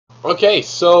Okay,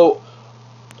 so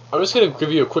I'm just going to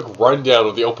give you a quick rundown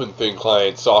of the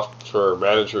openthinclient software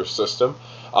manager system.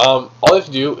 All you have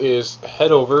to do is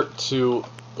head over to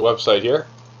the website here.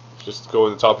 Just go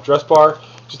in the top address bar,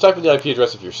 just type in the IP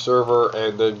address of your server,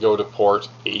 and then go to port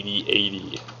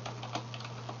 8080.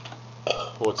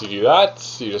 Once you do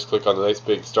that, you just click on the nice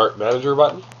big Start Manager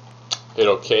button, hit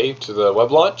OK to the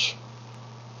web launch.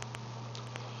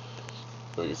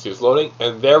 You can see it's loading,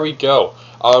 and there we go.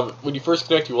 When you first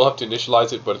connect, you will have to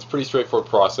initialize it, but it's a pretty straightforward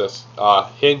process.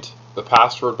 Hint, the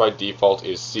password by default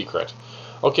is secret.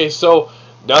 Okay, so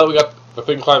now that we got the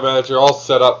Thin Client Manager all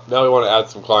set up, now we want to add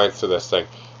some clients to this thing.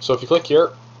 So if you click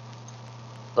here,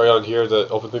 right on here, the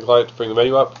Open Thin Client, bring the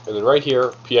menu up, and then right here,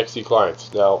 PXE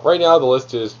clients. Now, right now the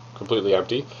list is completely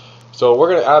empty, so we're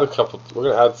going to add a couple.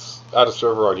 We're going to add a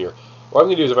server on here. What I'm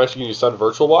going to do is I'm actually going to use Sun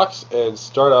VirtualBox and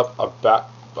start up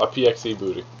a PXE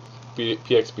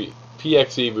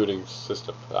booting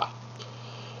system.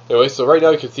 Anyway, so right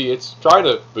now you can see it's trying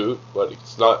to boot, but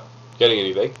it's not getting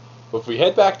anything. But if we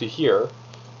head back to here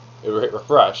and we hit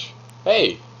refresh,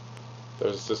 hey,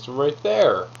 there's a system right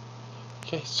there.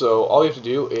 Okay, so all you have to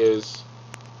do is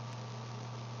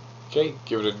give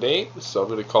it a name. So I'm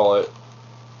going to call it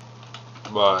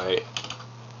my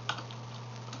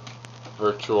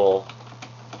virtual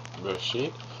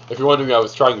machine. If you're wondering, I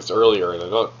was trying this earlier and I'm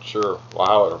not sure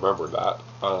how I remembered that.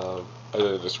 And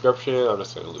then the description, I'm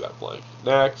just going to leave that blank.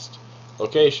 Next,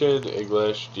 location,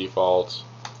 English, default,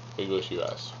 English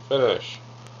US. Finish.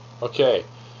 Okay,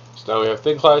 so now we have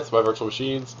thin clients, my virtual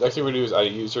machines. Next thing we're going to do is add a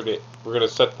username. We're going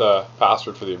to set the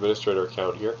password for the administrator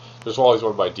account here. There's always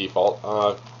one by default.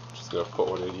 Just going to put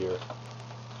one in here.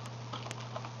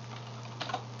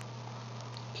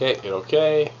 Okay, hit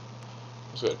OK.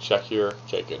 Just going to check here.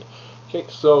 Okay, good. Okay,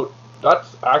 so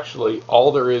that's actually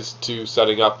all there is to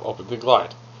setting up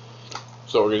openthinclient.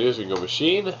 So what we're going to do is we can go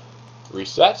machine,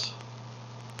 reset,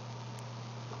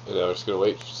 and now we're just going to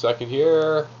wait a second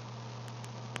here.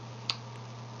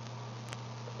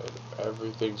 And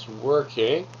everything's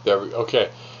working. There we go. Okay.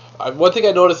 One thing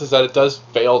I noticed is that it does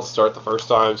fail to start the first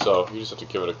time, so you just have to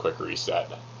give it a quick reset.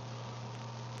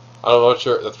 I'm not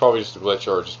sure. That's probably just a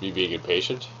glitch or just me being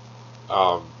impatient.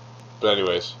 But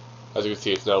anyways, as you can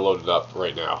see, it's now loaded up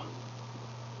right now.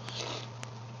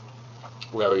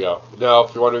 There we go. Now,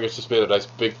 if you're wondering, it's just made a nice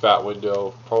big fat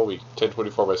window, probably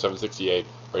 1024 by 768,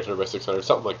 or 800 by 600,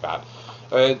 something like that.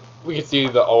 And we can see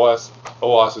the OS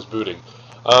is booting.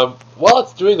 While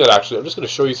it's doing that, actually, I'm just going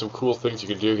to show you some cool things you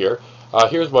can do here.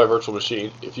 Here's my virtual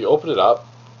machine. If you open it up,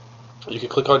 you can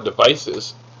click on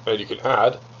Devices, and you can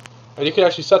add, and you can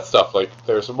actually set stuff, like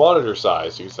there's a monitor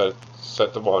size. You can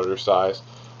set the monitor size,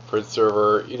 print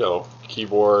server,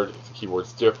 keyboard, if the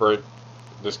keyboard's different,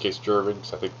 in this case German,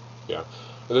 because I think, yeah.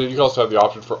 And then you can also have the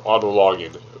option for auto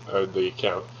login in the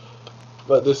account.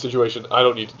 But in this situation, I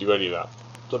don't need to do any of that.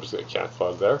 So I'm just going to cancel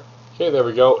out of there. Okay, there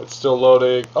we go. It's still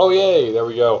loading. Oh, yay! There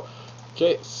we go.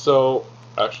 Okay, so,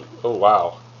 actually, oh,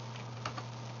 wow.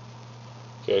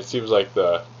 Okay, it seems like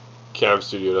the Cam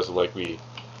Studio doesn't like me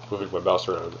moving my mouse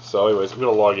around. So anyways, I'm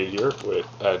going to log in here with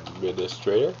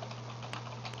administrator.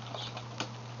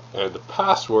 And the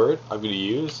password I'm going to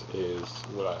use is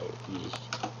what I used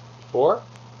before.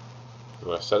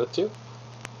 What I set it to.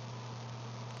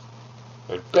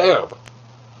 And bam!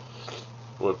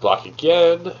 Went black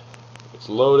again. It's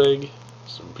loading.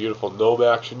 Some beautiful gnome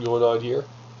action going on here.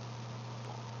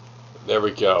 There we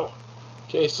go.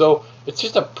 Okay, so it's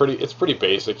just it's pretty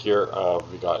basic here.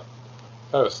 We got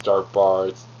kind of a start bar.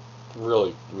 It's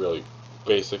really, really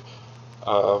basic.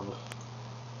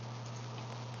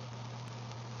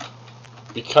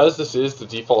 Because this is the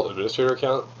default administrator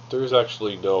account, there's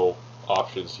actually no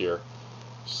options here.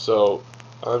 So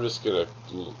I'm just gonna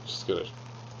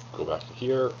go back to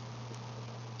here.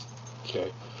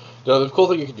 Okay. Now the cool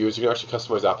thing you can do is you can actually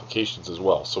customize applications as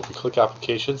well. So if we click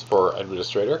applications for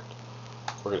administrator,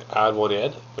 we're gonna add one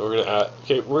in. And we're gonna add.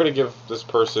 Okay, we're gonna give this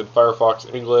person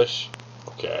Firefox English.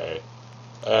 Okay.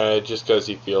 And just because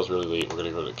he feels really late, we're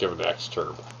gonna give him an X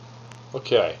term.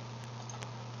 Okay.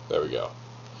 There we go.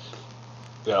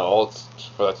 Now all it's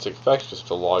for that to take effect, just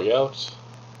to log out.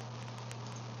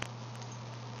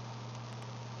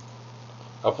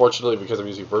 Unfortunately, because I'm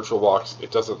using VirtualBox,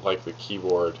 it doesn't like the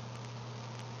keyboard.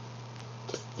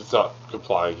 It's not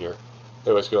complying here.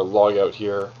 Anyway, it's going to log out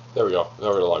here. There we go. Now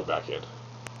we're going to log back in.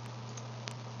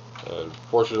 And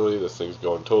unfortunately, this thing's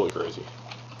going totally crazy.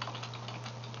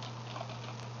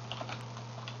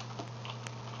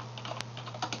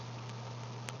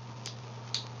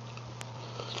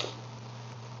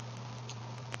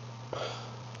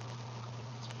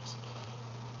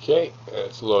 Okay, and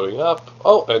it's loading up.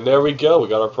 Oh, and there we go. We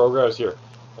got our programs here.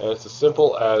 And it's as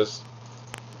simple as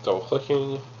double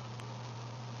clicking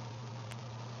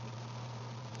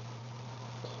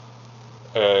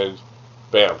and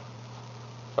bam,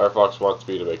 Firefox wants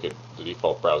me to make it the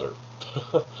default browser.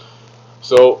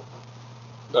 So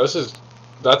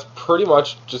that's pretty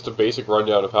much just a basic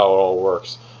rundown of how it all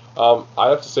works. I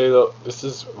have to say though, this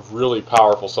is really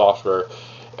powerful software,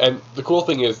 and the cool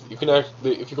thing is you can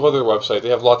actually, if you go to their website, they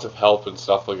have lots of help and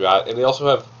stuff like that, and they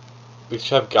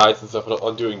have guides and stuff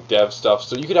on doing dev stuff,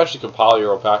 so you can actually compile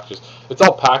your own packages. It's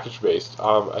all package based.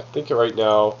 I think right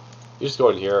now you just go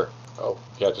in here. Oh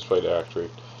yeah, just play directory.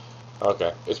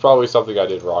 Okay, it's probably something I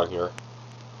did wrong here.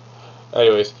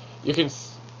 Anyways, you can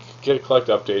collect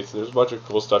updates, and there's a bunch of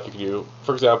cool stuff you can do.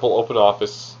 For example,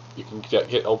 OpenOffice. You can get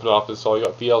OpenOffice installed. You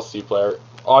got VLC player.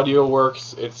 Audio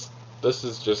works. This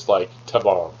is just like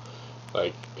ta-bomb.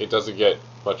 Like, it doesn't get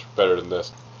much better than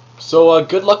this. So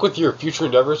good luck with your future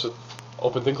endeavors with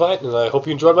OpenThincLight, and I hope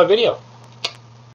you enjoyed my video.